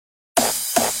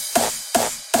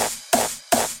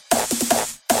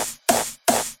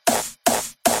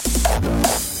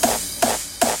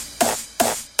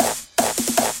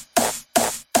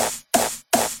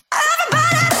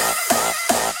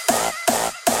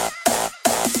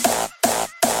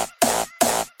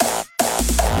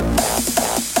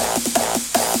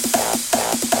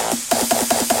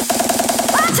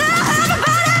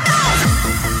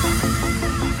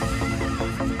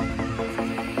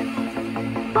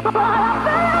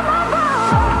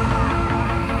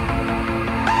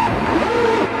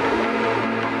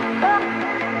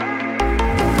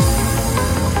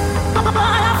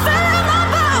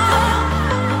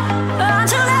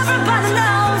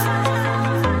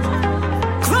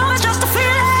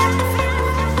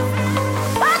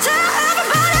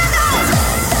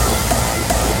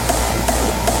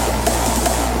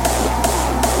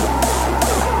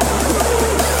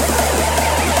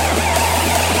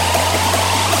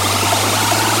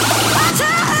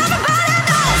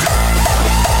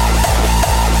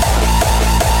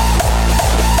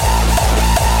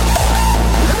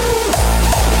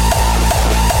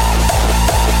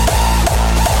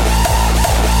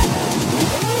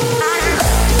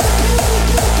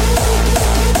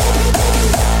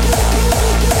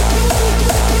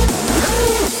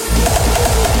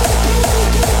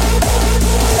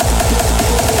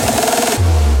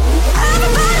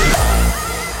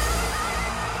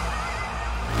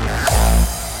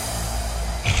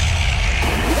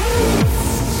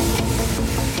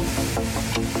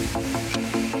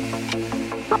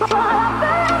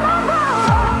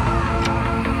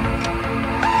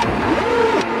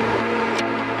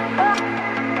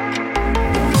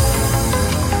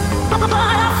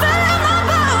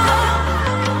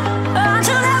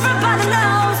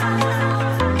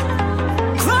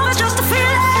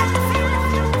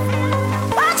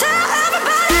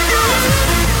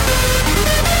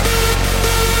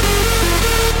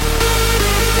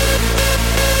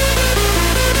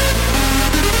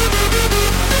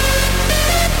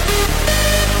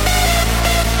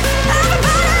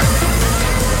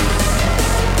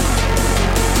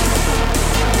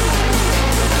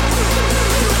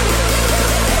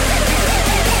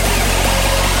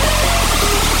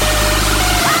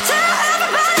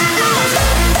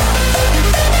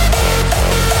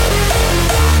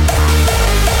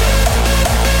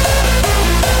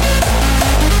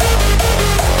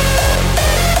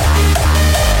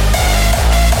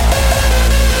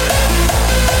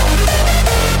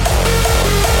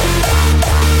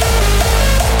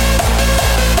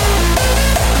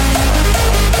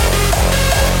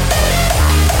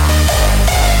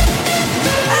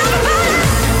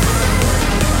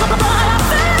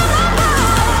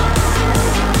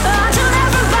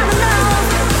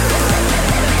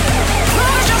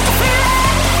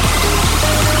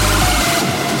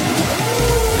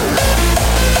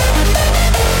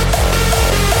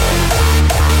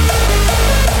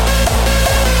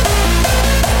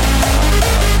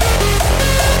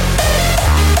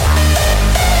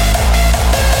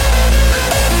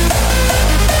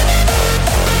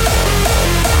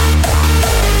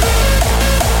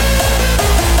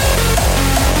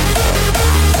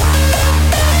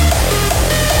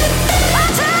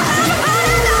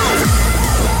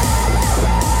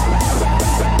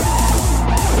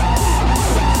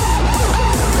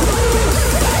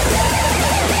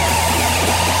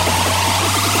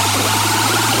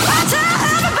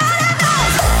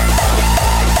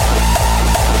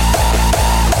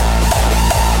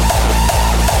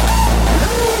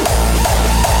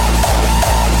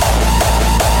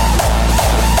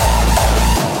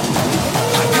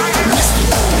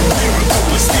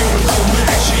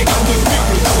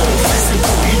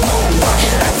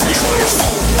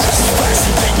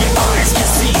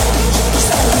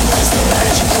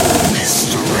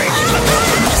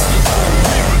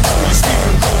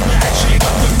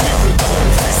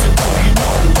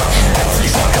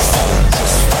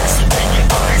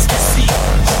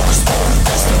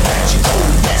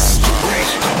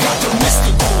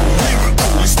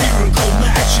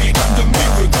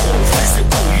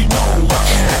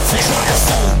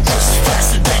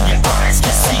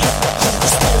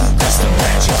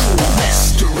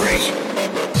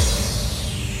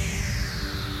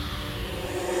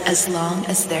As long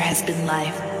as there has been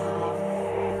life,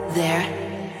 there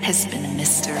has been a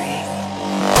mystery.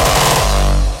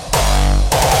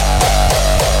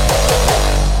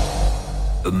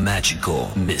 A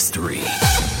magical mystery.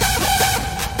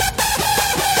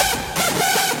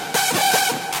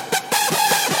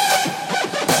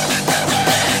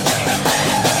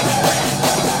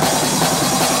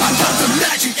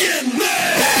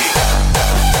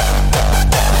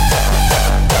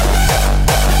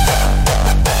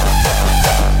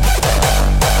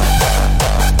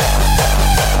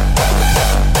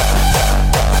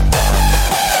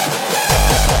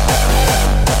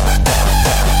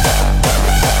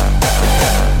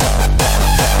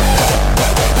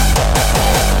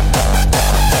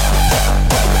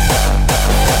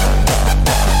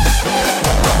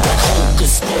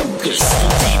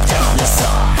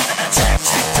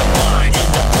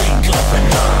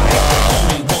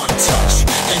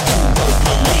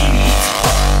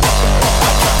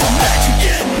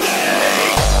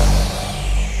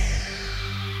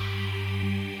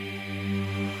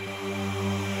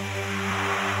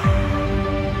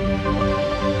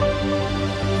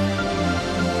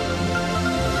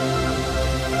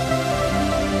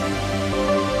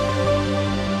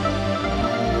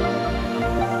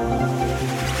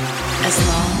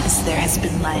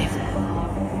 been life.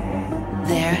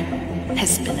 There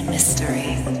has been a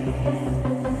mystery.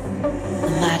 A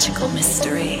magical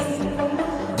mystery.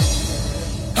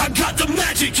 I got the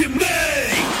magic in me.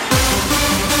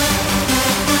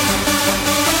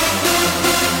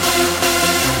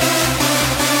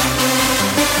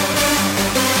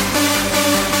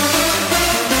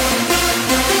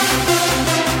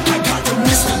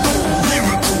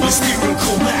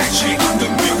 Mystical magic, I'm the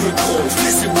miracle,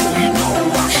 physical, you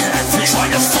know I have it. Try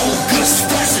to focus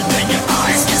faster than your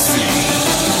eyes can see.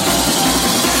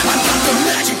 I got the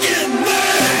magic in me.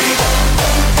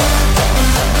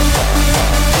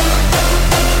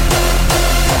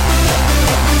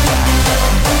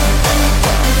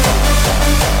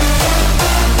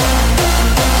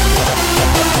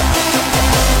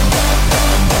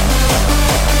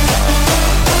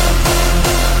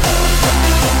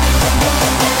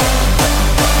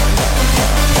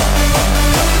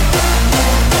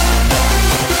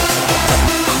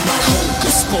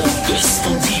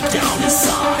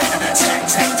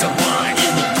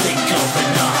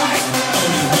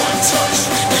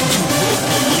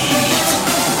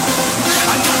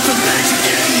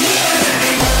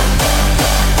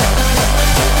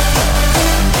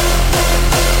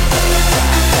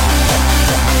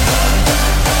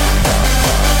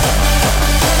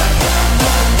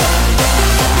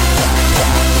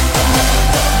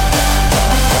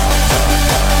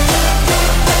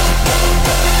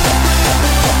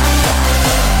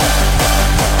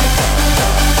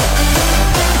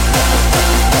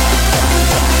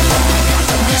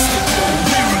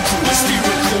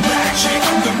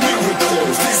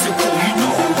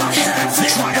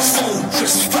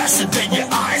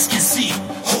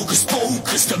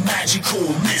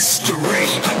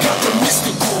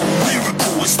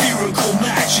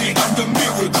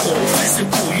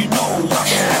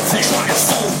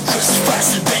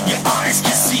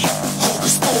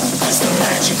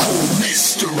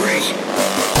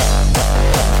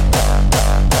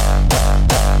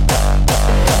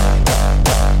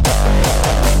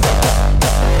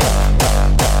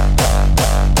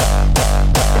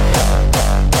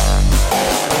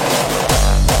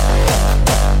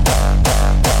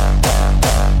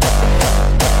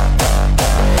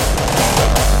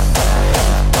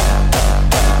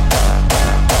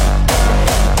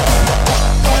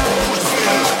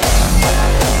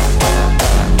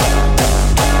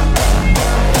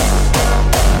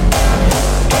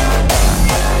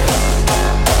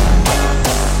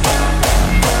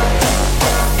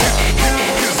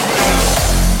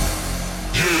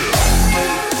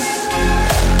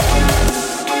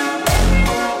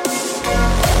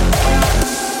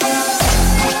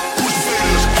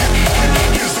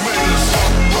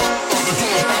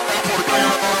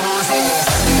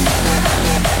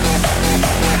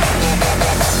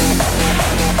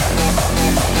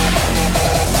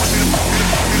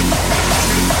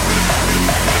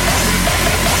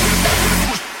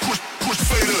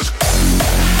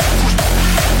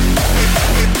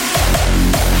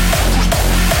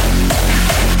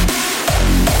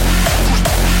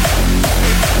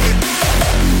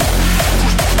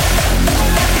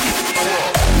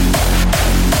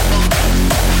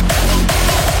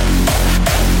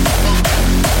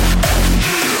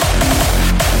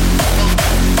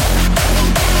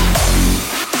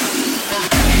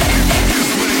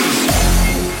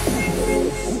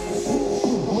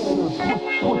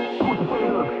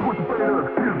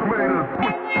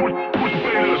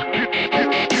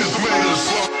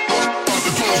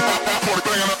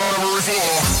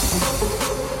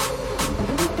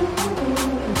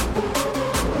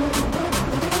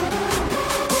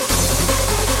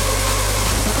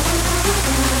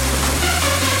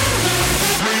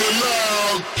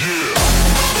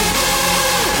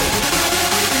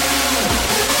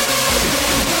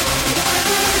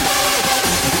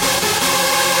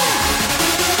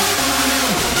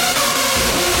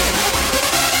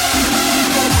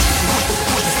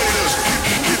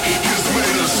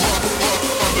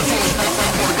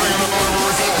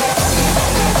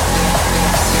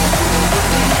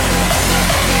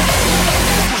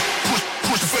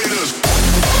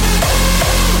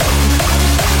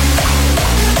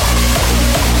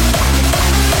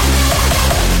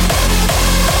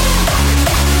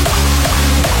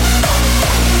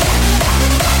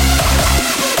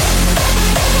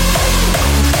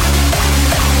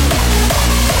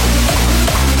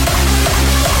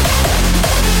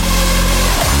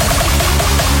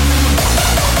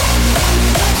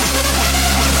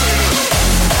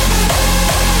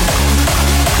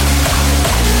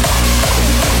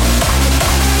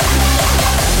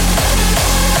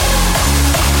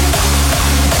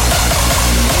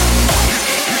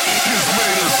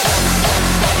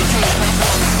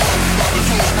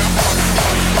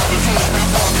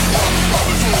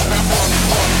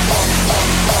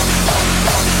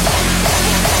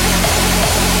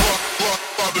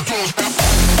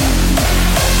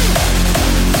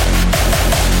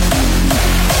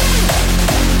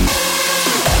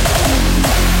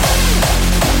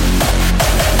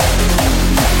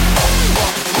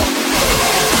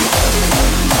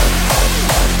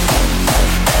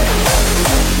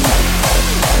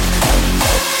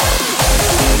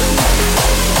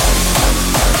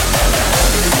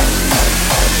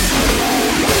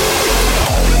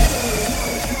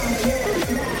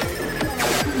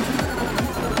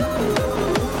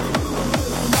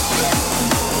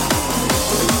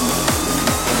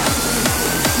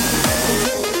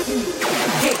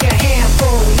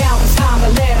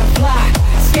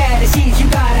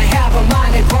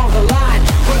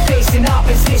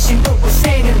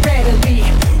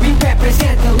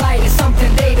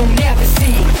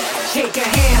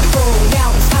 handful,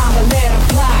 now it's time to let them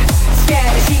fly.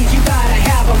 Scattered seeds, you gotta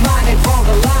have a mind and draw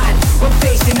the line. We're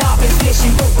facing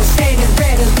opposition, but we're standing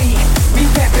readily. We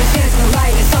represent the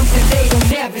light of something they don't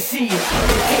never see.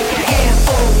 Take a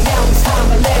handful, now it's time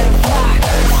to let them fly.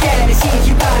 Scattered seeds,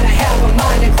 you gotta have a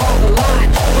mind and draw the line.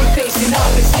 We're facing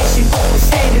opposition, but we're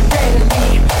standing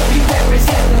readily. We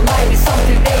represent the light of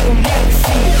something they don't never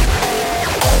see.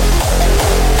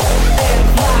 Let them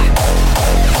fly.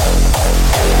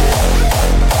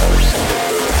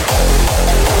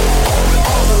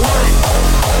 On the line.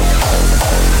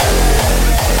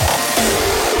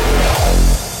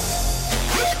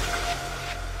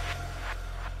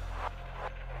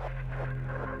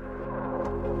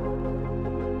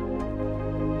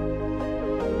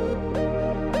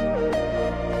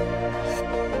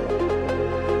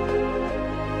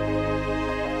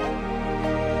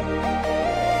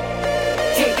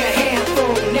 Take a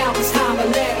handful, now it's time to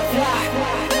let it fly.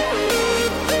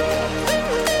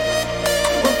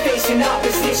 We're facing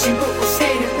opposition, but we're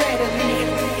standing readily.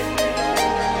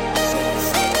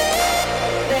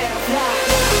 Let it fly.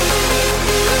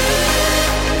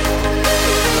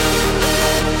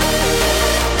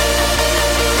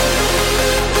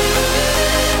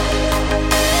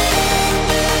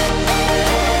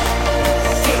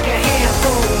 Take a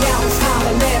handful, now it's time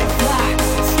to let it fly.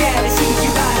 Scattered seeds,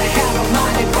 you gotta have a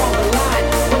mind and draw the line.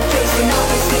 We're facing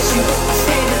opposition, but we're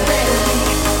standing readily.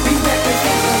 We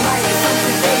represent the light of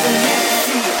something they will never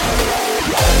see.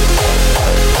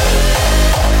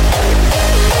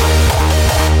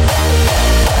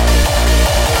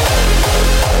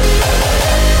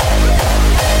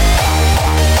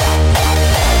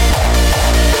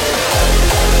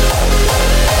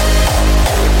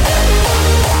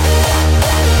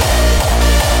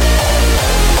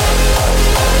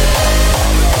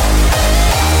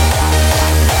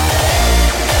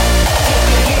 Take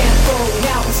a handful,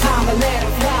 now it's time to let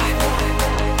it fly.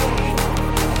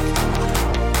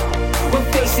 We're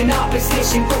facing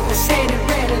opposition, but we're standing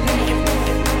readily.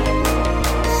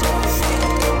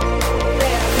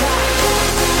 Let it fly.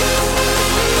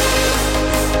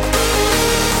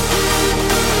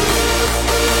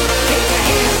 Take a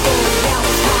handful, now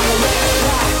it's time to let it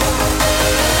fly.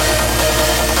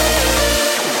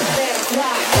 Let it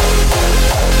fly.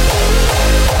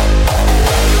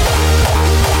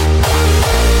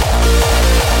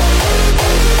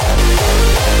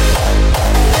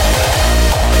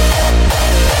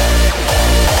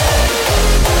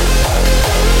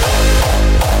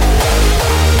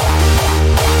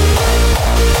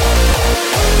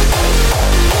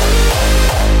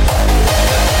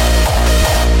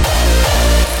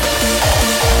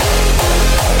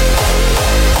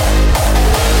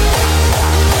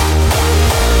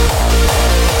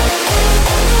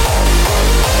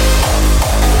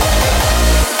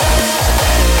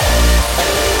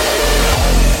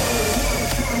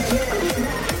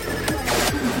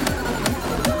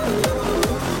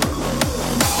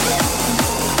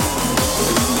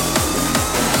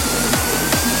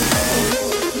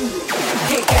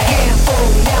 Take a handful,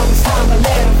 now it's time to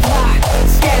let them fly.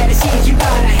 Scattered seeds, you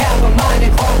gotta have a mind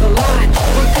and draw the line.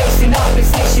 We're facing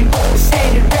opposition, but we're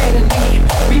standing readily.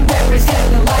 We represent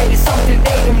the light of something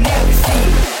they don't never see.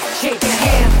 Take a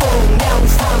handful, now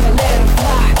it's time to let them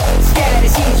fly.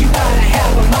 Scattered seeds, you gotta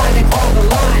have a mind and draw the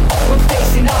line. We're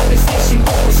facing opposition,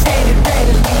 but we're standing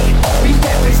readily. We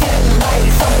represent the light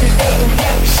of something they don't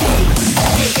never see.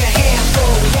 Take a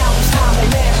handful, now it's time to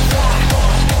let them fly.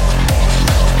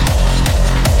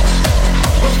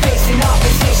 We're facing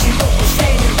opposition, but we're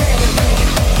standing readily.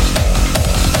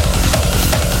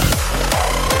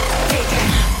 Take a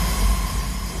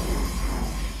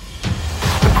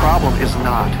The problem is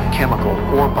not chemical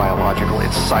or biological,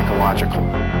 it's psychological.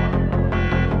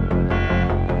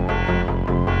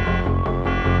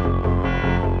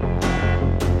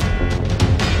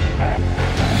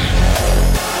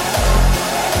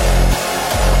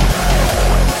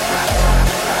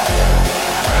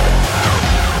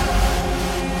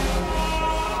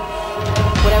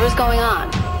 Whatever's going on,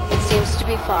 it seems to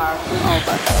be far from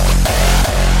over.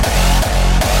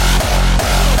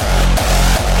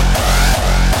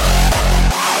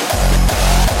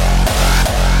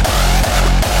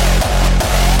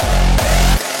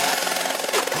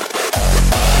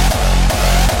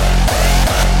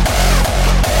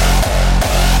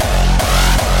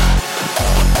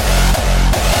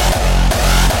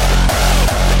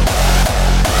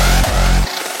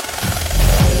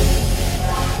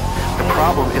 The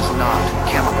problem is not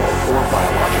chemical or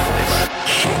biological, it's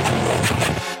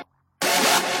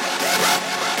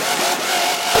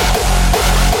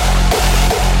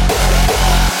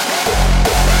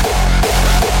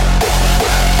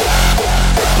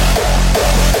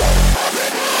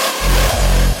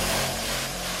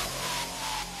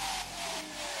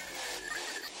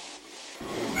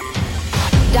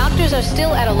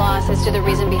still at a loss as to the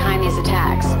reason behind these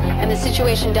attacks, and the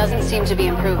situation doesn't seem to be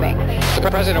improving. The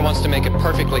president wants to make it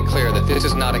perfectly clear that this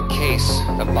is not a case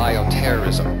of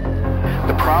bioterrorism.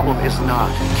 The problem is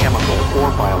not chemical or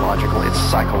biological, it's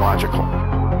psychological.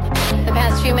 The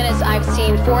past few minutes, I've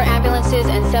seen 4 ambulances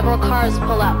and several cars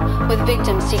pull up with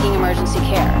victims seeking emergency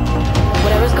care.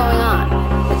 Whatever's going on,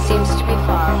 it seems to be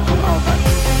far from over.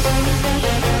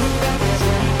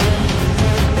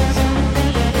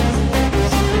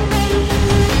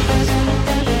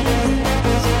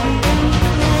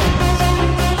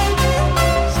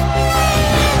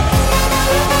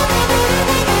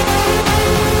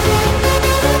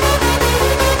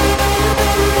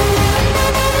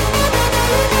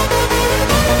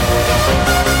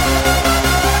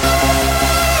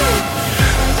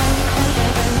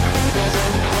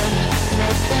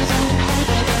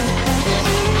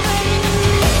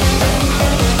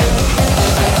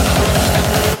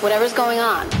 Whatever's going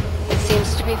on, it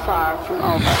seems to be far from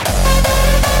over.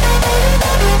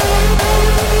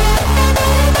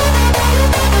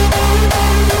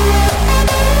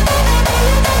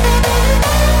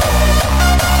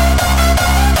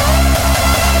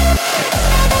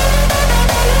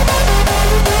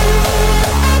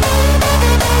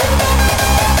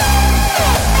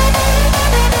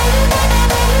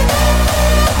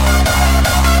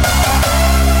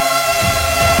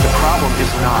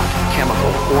 Not chemical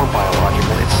or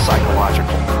biological, it's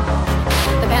psychological.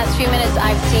 The past few minutes,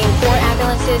 I've seen 4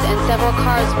 ambulances and several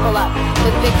cars pull up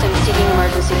with victims seeking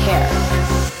emergency care.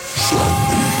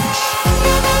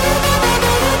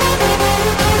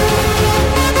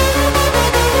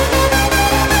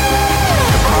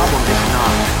 The problem is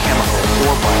not chemical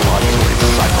or biological, it's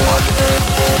psychological.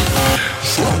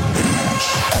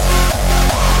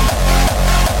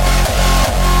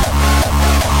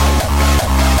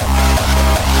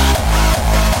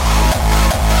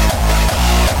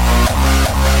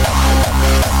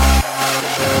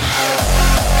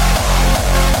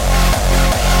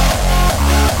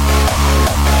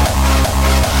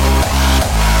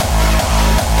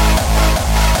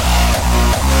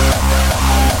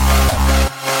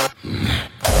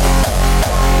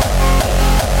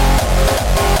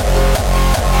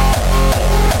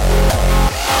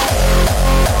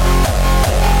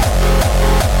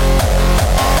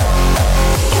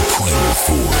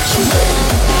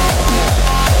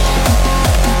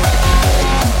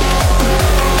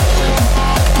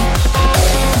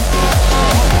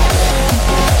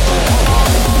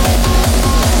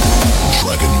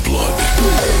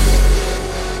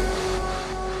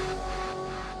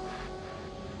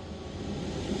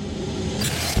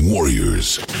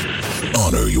 Warriors,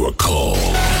 honor your call.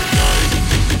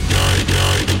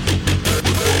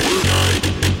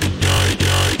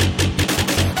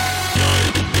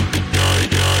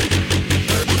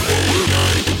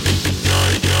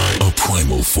 A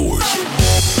primal force.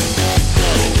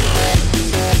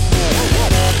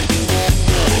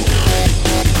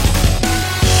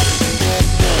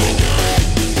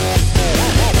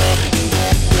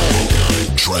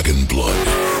 Dragon blood.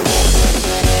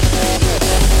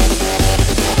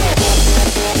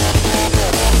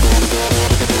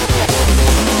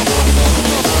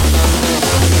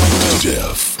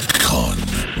 DEFCON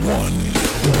 1.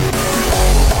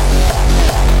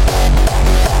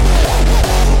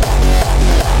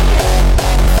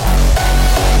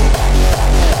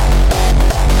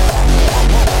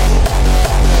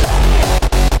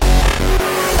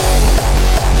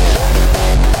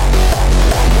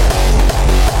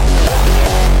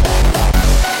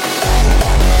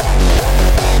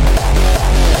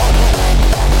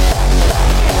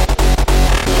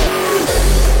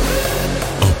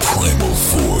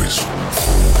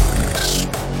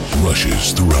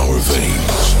 Rushes through our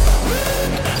veins,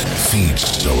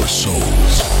 feeds our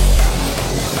souls,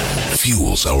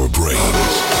 fuels our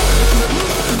brains.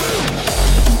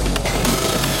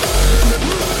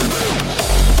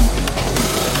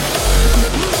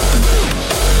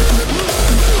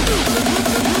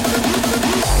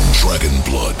 Dragon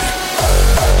blood.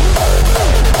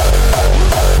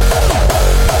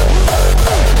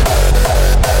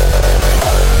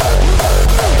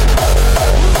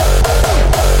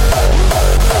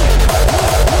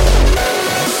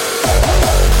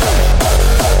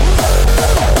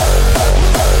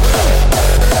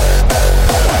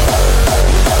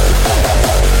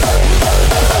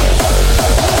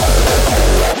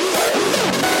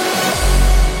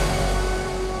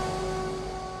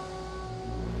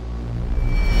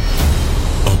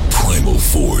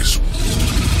 Force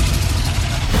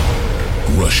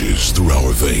rushes through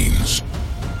our veins,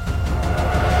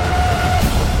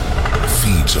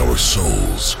 feeds our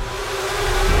souls,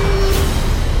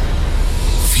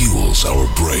 fills our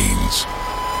brains.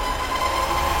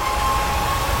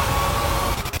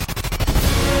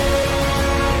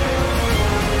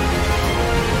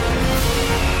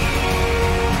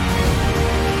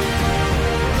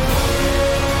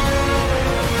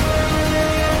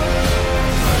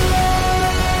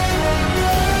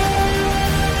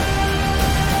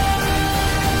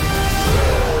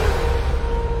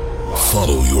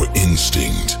 Follow your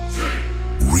instinct.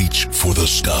 Reach for the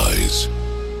skies.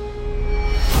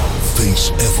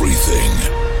 Face everything.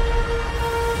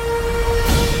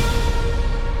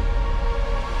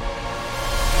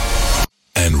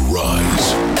 And rise.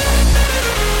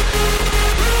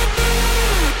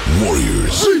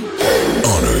 Warriors,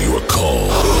 honor your call.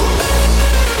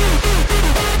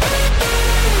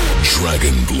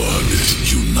 Dragon blood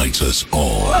unites us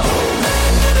all.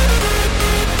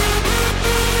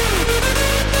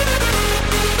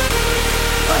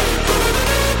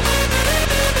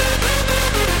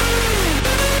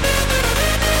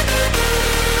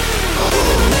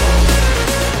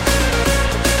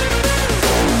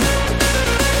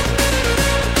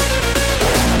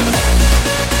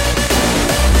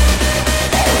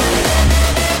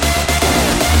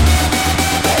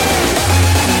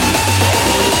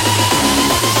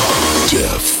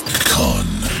 DEF CON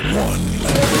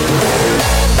 1.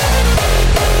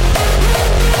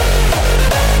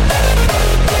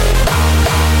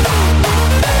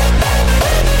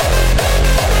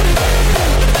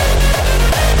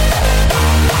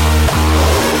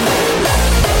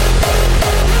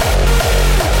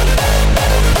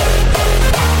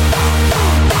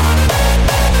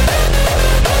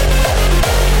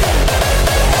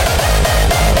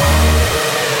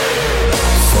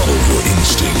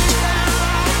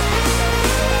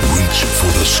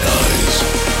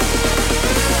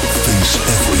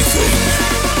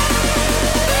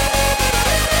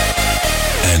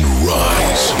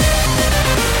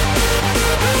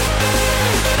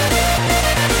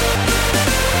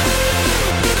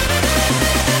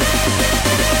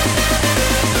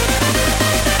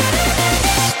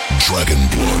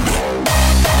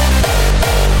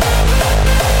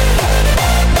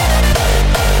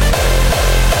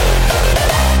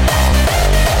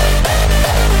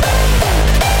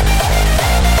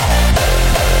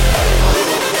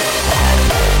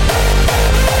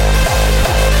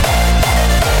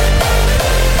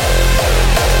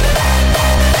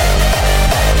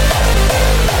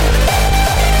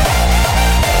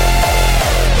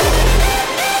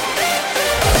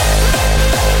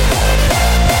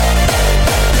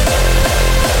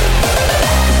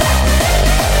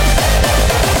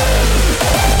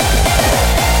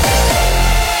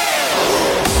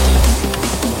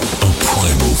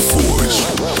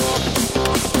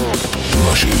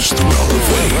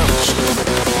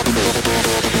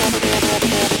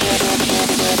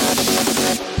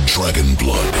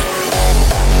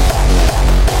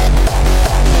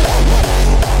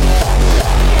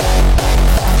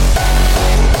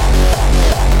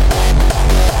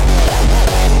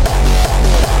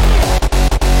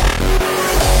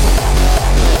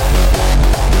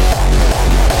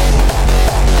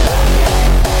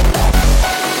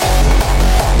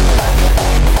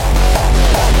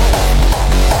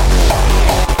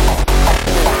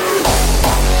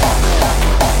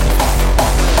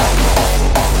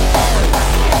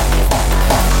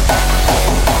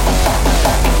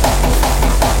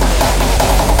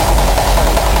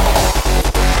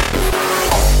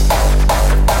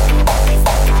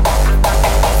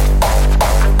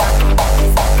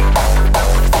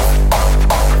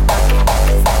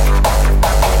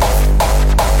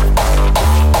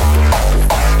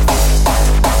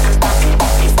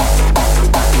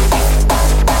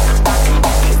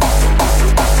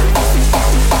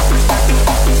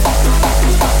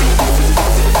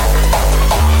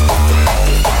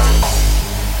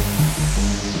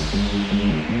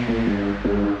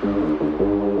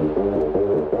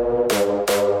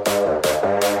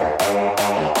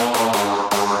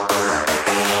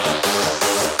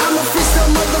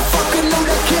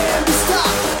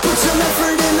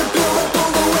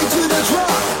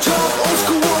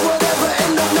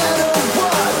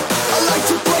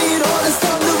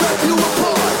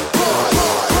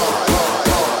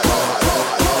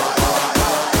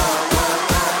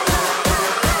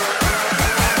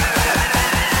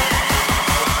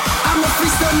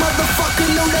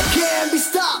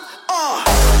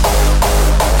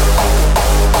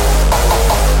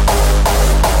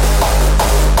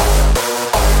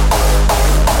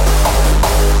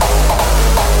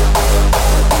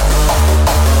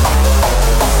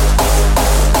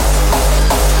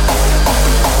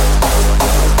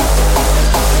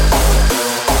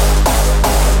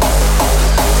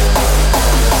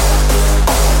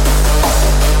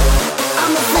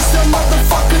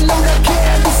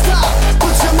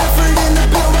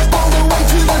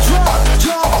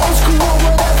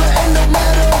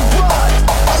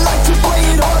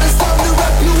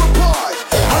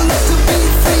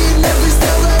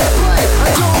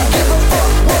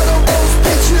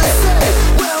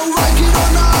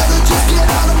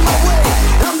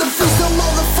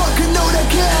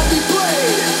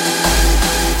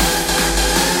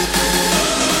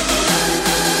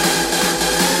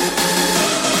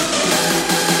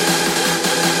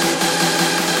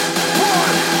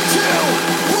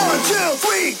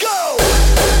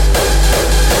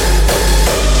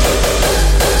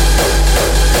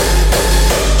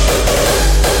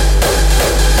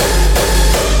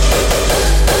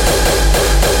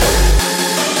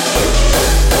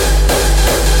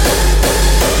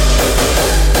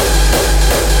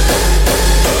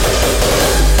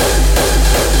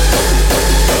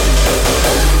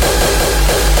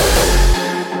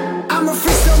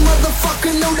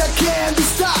 know that can't be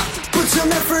stopped. Put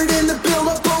some effort in the build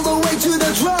up all the way to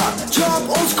the drop. Jump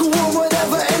old school or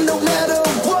whatever, and no matter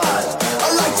what, I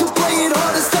like to play it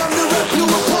hard. It's time to rip you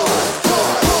apart.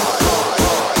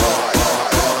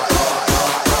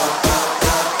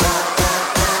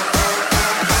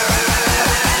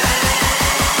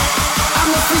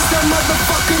 I'm a freestyle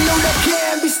motherfucker, know that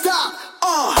can't be stopped.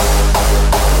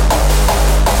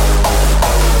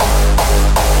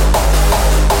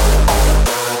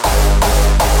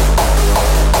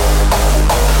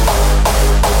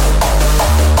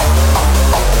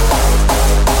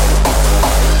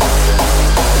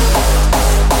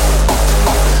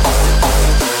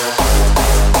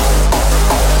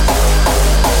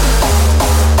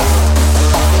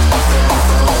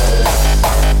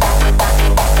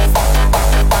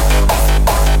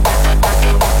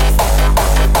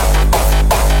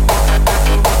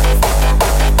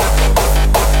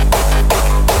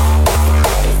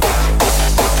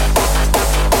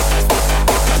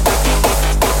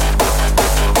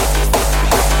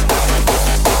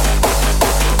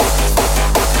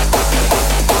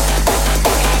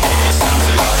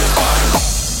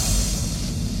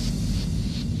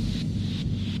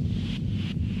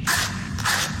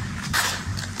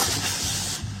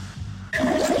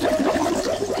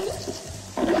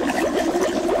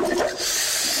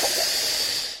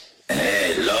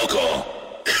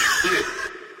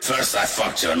 First I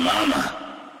fucked your mama,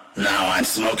 now I'm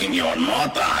smoking your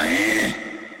mota, eh?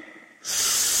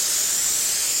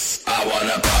 I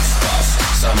wanna puff puff,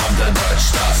 some of the Dutch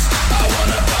stuff. I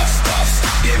wanna puff puff,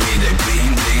 give me the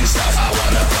green green stuff. I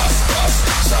wanna puff puff,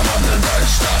 some of the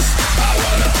Dutch stuff. I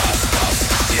wanna puff puff,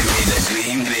 give me the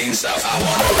green green stuff. I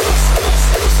wanna puff puff,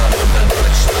 some of the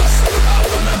Dutch stuff. I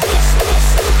wanna puff puff,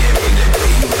 give me the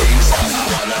green green stuff. I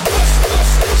wanna puff puff,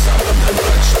 some of the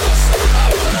Dutch stuff. I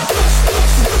wanna puff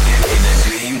puff, give me the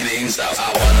green green stuff.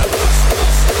 I wanna puff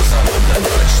puff, some of the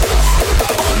Dutch stuff.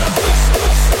 I wanna puff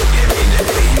puff, give me the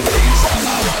green green stuff.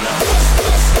 I wanna puff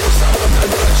puff, some of the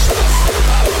Dutch stuff.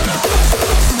 I wanna puff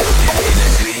puff, give me the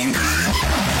green.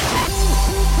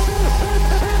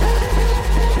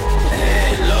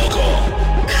 Hey, loco.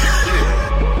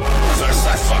 First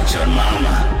I fucked your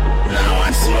mama, now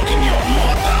I'm smoking your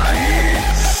mota, eh?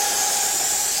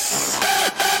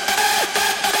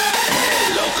 Hey,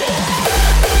 loco.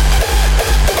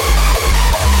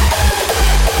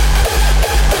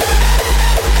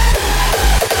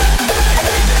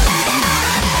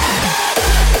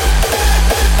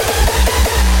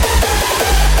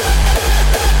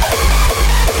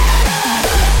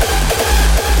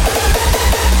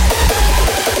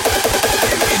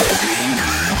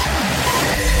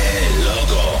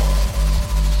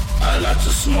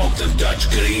 Smoke the Dutch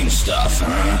green stuff,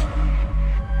 huh?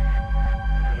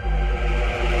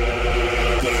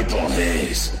 Purple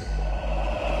haze.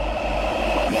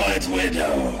 White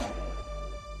widow.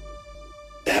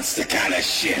 That's the kind of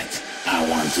shit I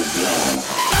want to blow.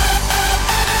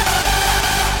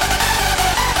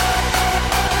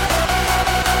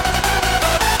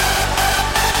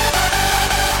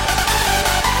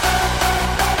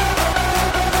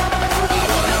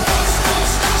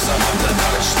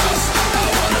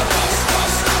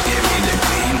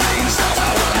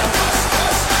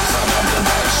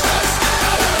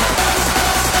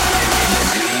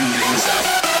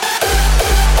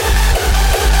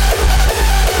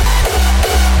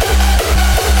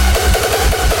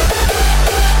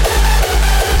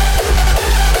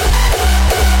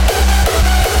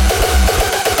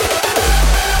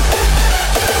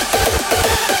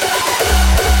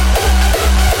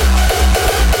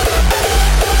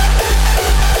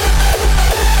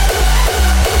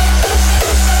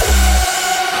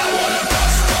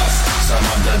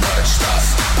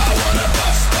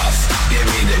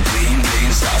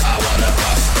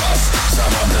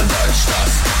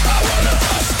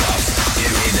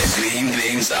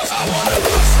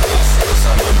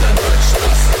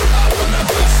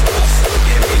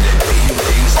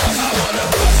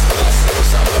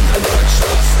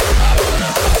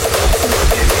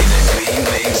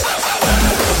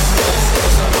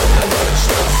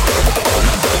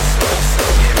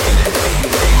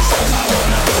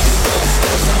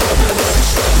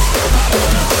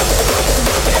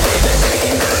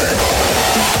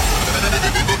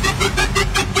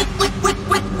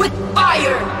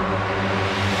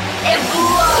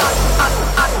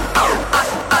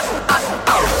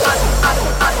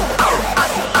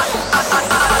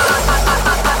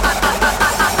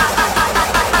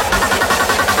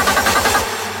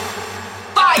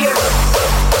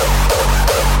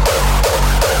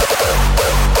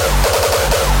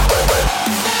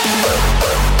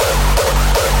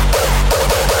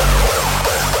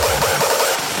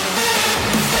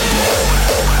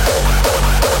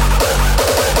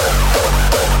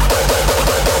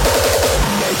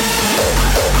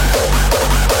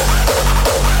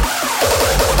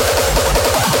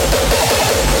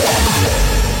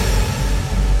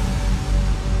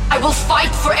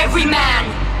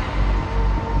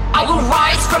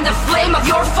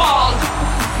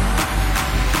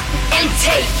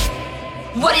 take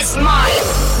what is mine.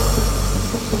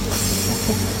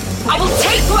 I will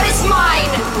take what is mine.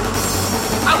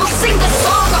 I will sing the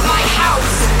song of my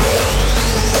house.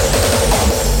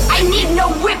 I need no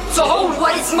whip to hold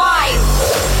what is mine.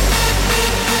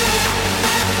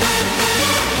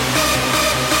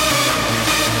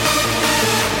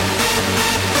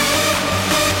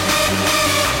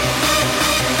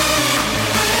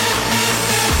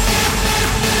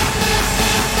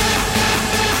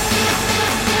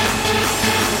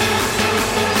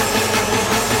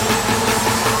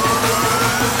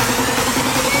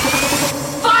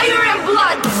 Fire and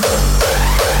blood.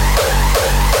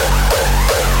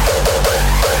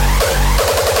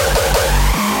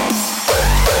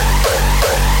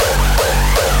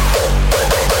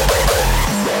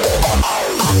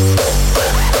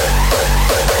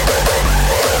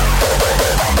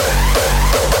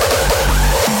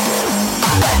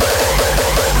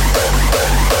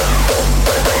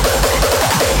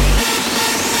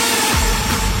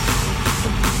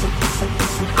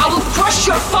 I will crush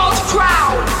your false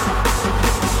crown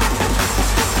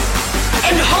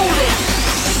and hold it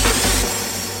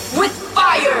with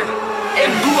fire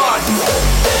and blood.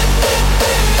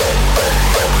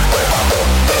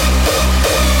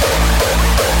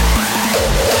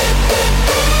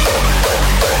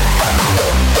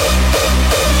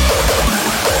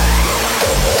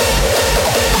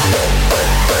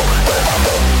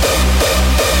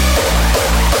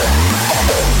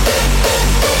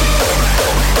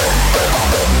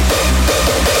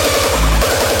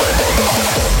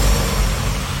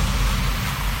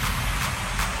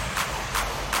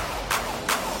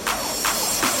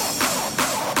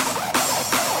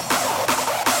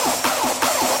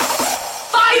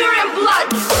 Fire and blood.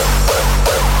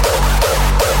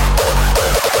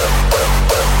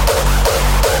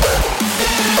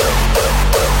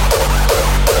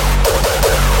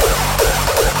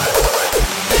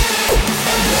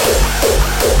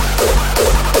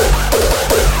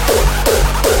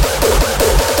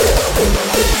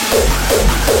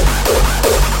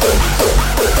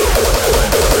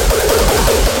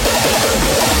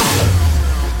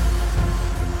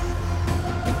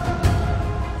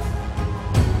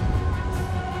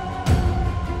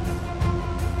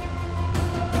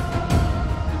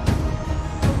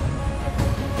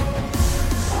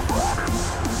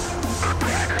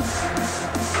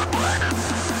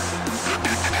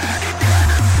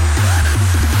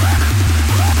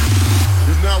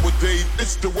 Nowadays,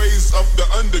 it's the ways of the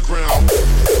underground.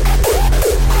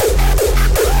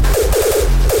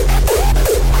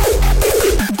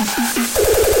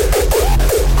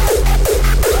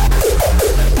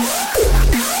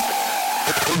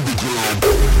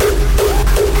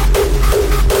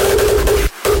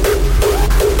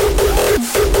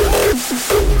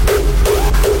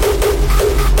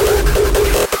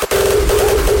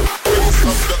 Ways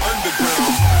of the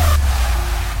underground.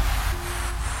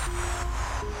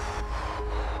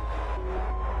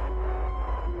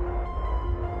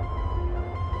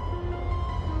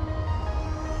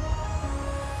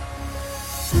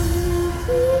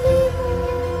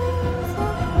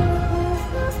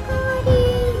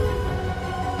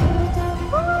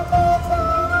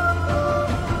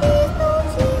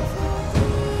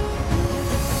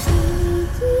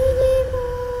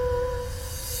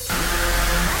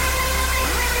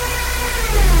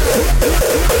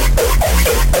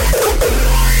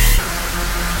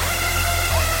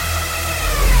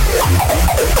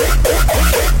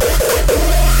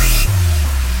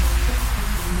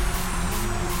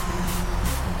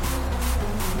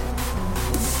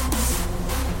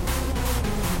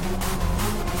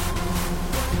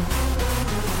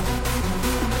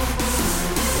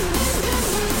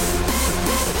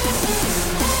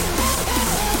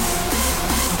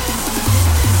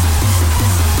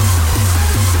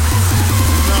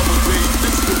 Nowadays,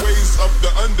 it's the ways of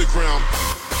the underground.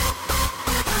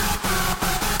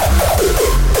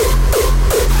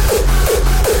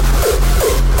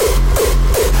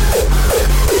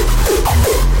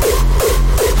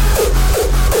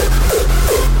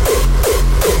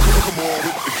 Come on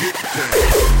with the get down.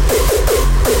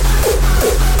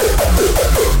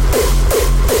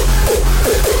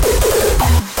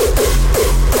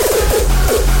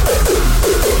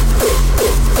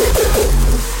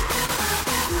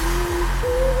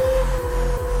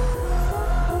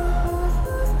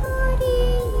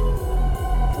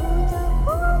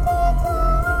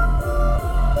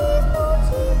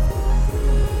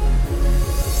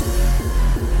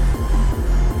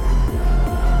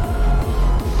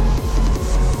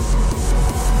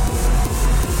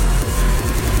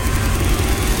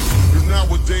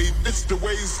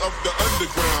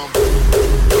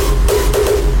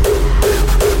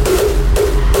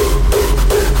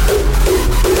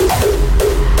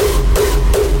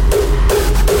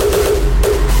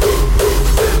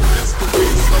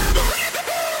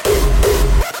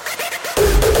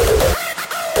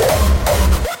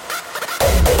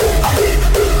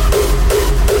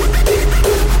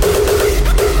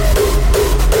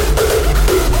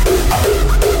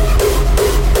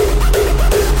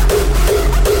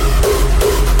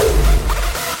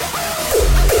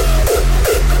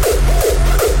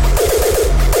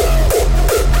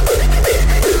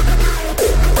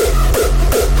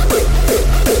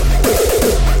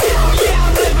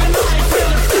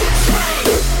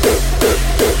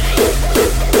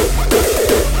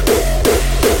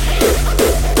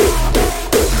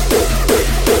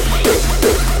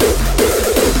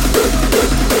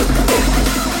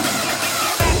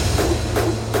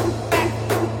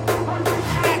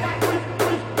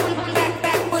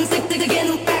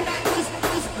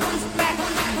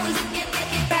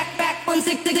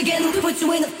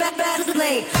 you in the fast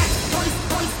lane.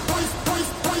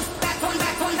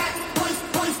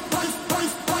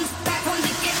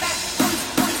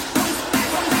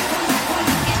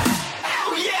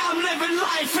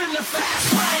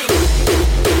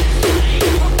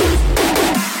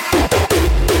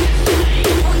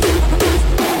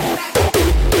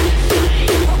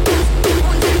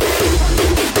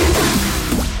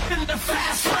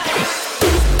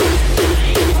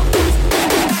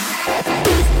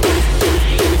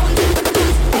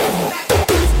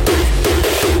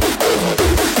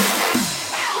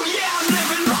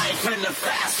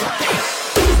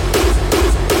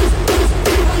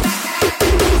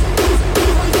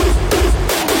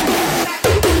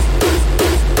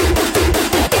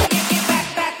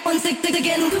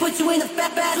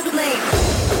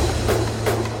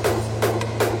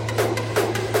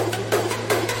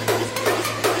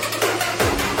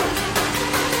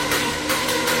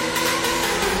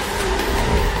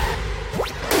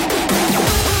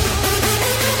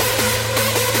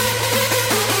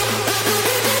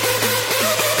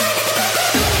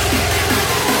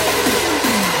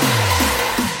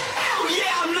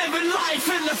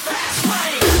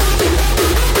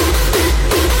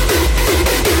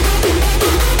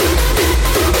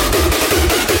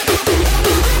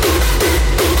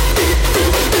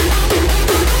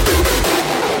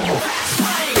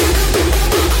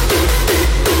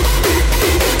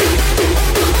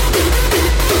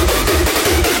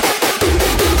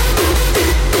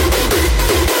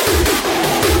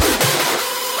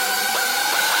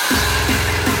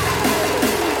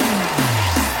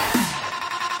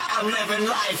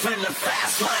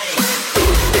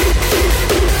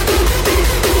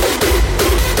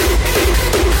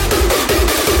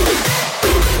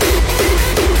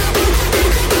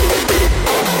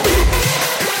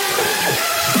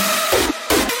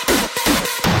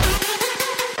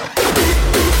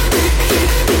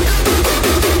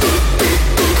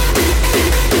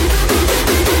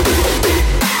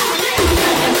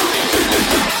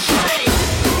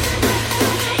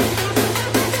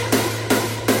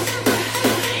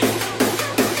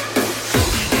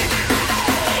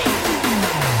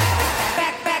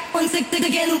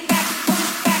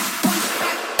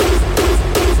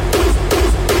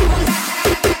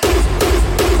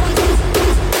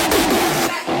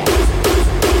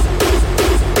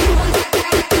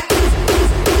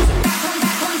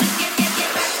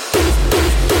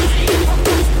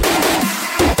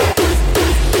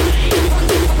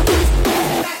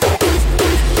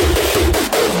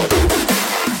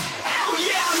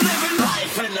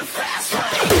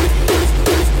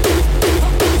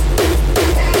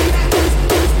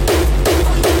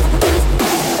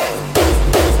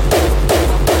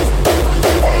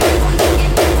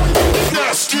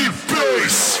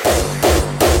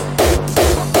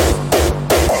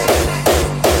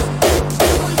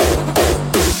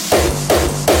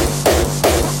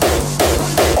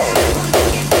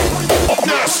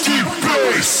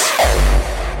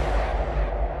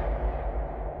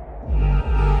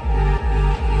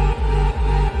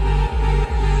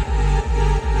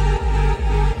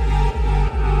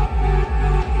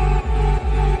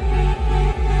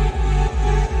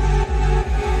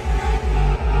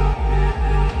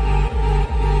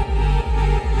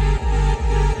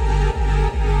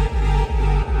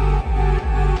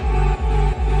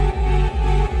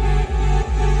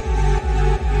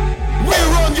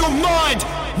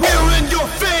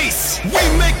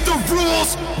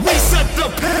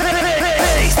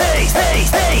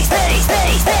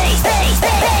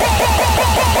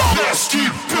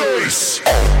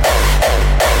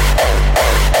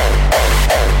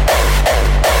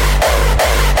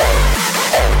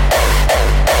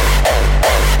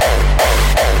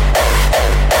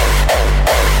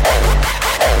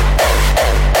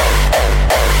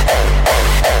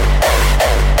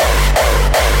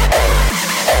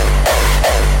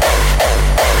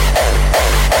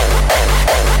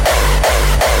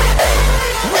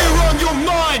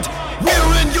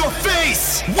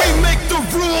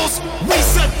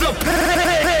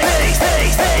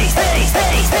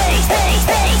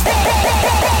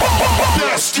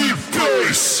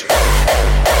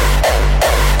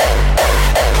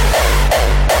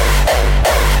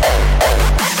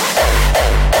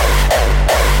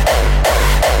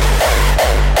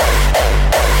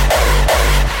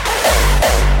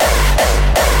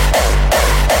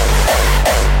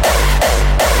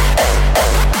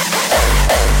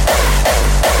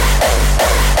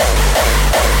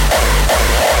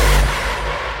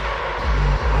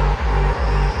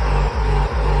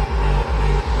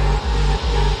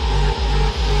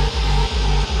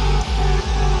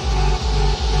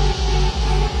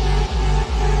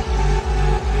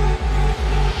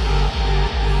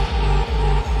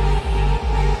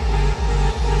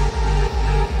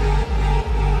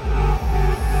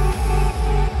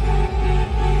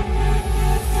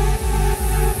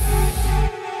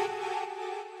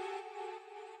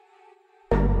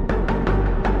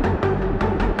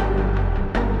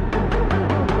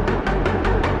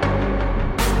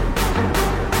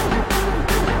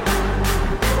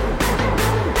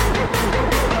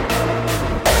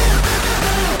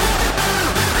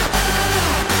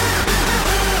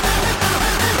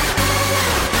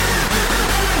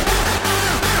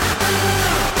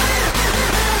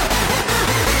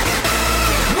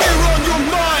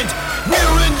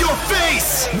 in your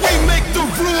face. We make the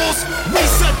rules. We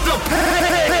set the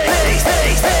pace.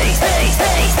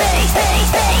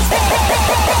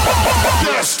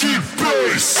 Nasty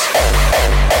bass.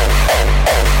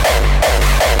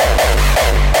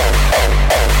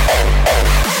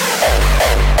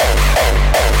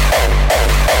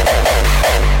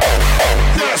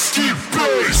 Nasty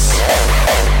bass.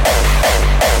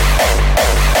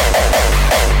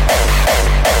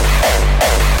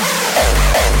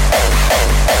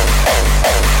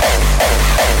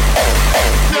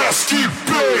 Nasty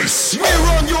bass. We're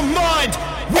on your mind.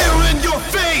 We're in your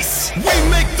face. We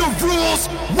make the rules.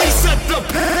 We set the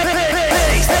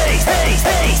pace.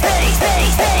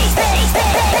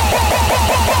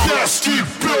 Nasty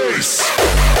bass.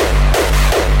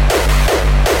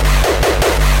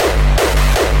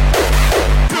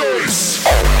 Bass.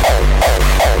 Bass.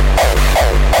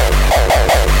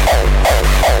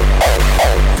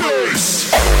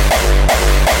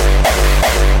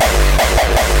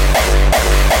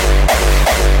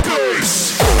 Bass.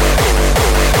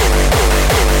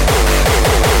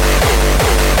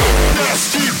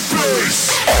 Nasty bass.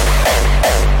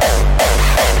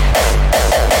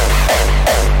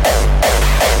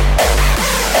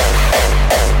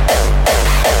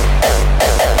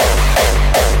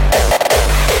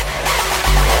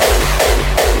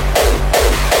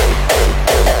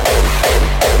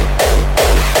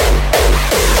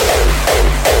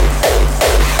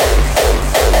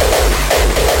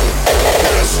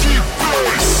 Nasty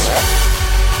bass.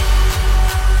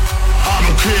 I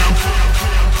don't care.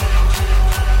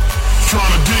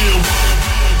 Tryna deal.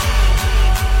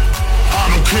 I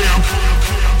don't care.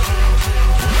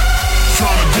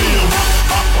 Tryna deal.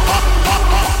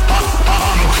 I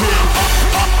don't care.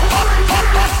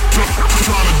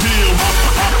 Tryna deal.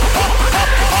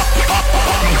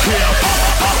 I don't care.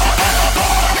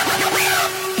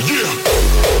 Yeah.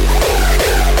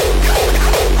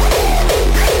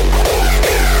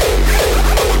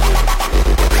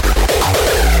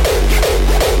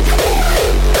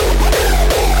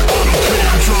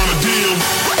 I'm trying to deal.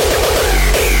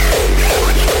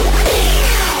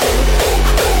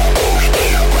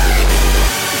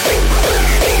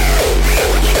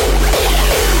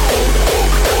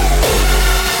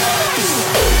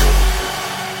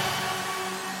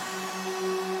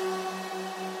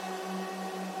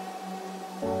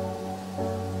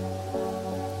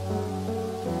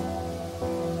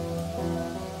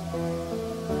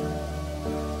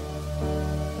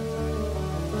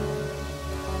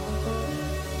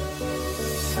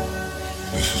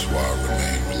 This is why I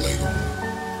remain relatable.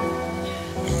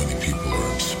 And many people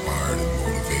are inspired and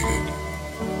motivated.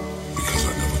 Because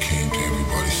I never came to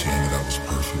everybody saying that I was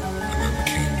perfect. I never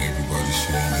came to everybody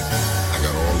saying that I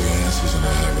got all the answers and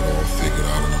I have it all figured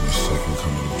out and I'm the second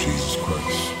coming of Jesus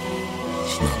Christ.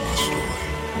 It's not my story.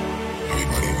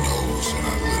 Everybody knows that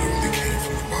I literally came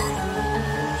from the bottom.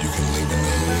 You can live in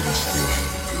the hood and still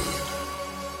have it good.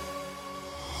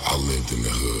 I lived in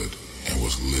the hood and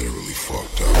was literally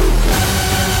fucked up.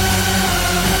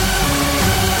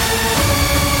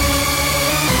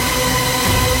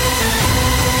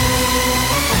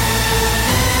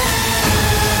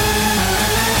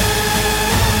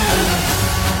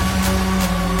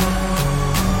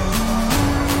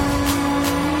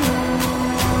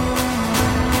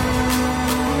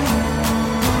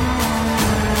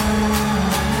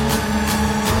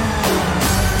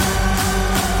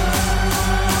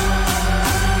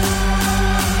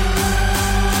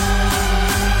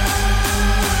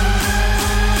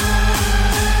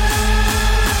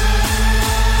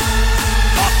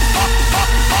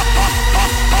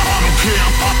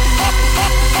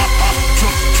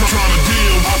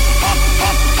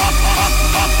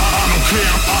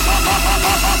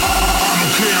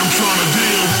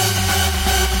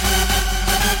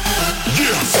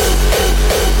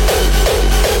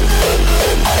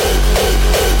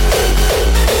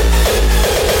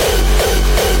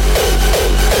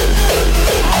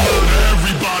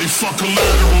 Fuck a